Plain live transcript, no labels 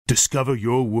Discover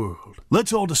your world.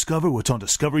 Let's all discover what's on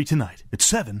Discovery tonight. At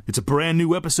 7, it's a brand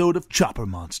new episode of Chopper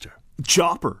Monster.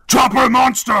 Chopper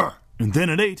Monster! And then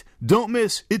at 8, don't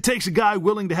miss, it takes a guy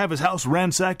willing to have his house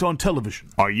ransacked on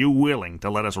television. Are you willing to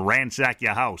let us ransack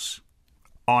your house?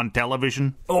 On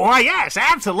television? Why, yes,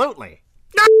 absolutely.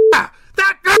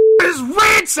 That is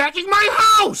ransacking my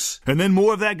house! And then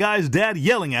more of that guy's dad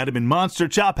yelling at him in Monster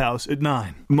Chop House at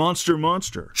 9.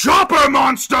 Monster. Chopper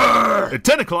Monster! At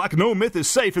 10 o'clock, no myth is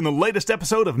safe in the latest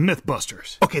episode of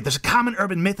Mythbusters. Okay, there's a common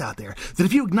urban myth out there that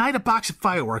if you ignite a box of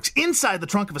fireworks inside the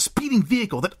trunk of a speeding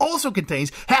vehicle that also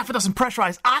contains half a dozen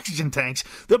pressurized oxygen tanks,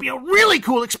 there'll be a really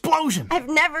cool explosion. I've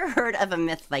never heard of a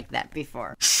myth like that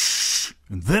before. Shh!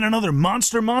 And then another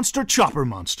Monster, Chopper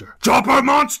Monster. Chopper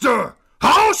Monster!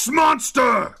 House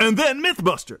Monster! And then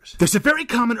Mythbusters. There's a very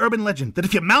common urban legend that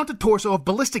if you mount a torso of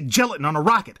ballistic gelatin on a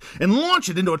rocket and launch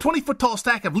it into a 20-foot-tall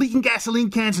stack of leaking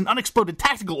gasoline cans and unexploded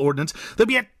tactical ordnance, there'll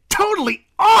be a totally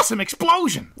awesome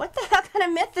explosion. What the hell kind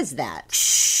of myth is that?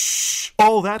 Shh!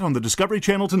 All that on the Discovery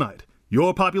Channel tonight.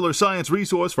 Your popular science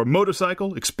resource for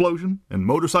motorcycle, explosion, and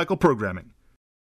motorcycle programming.